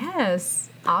 guys. Yes.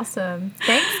 Awesome.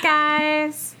 Thanks,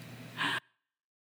 guys.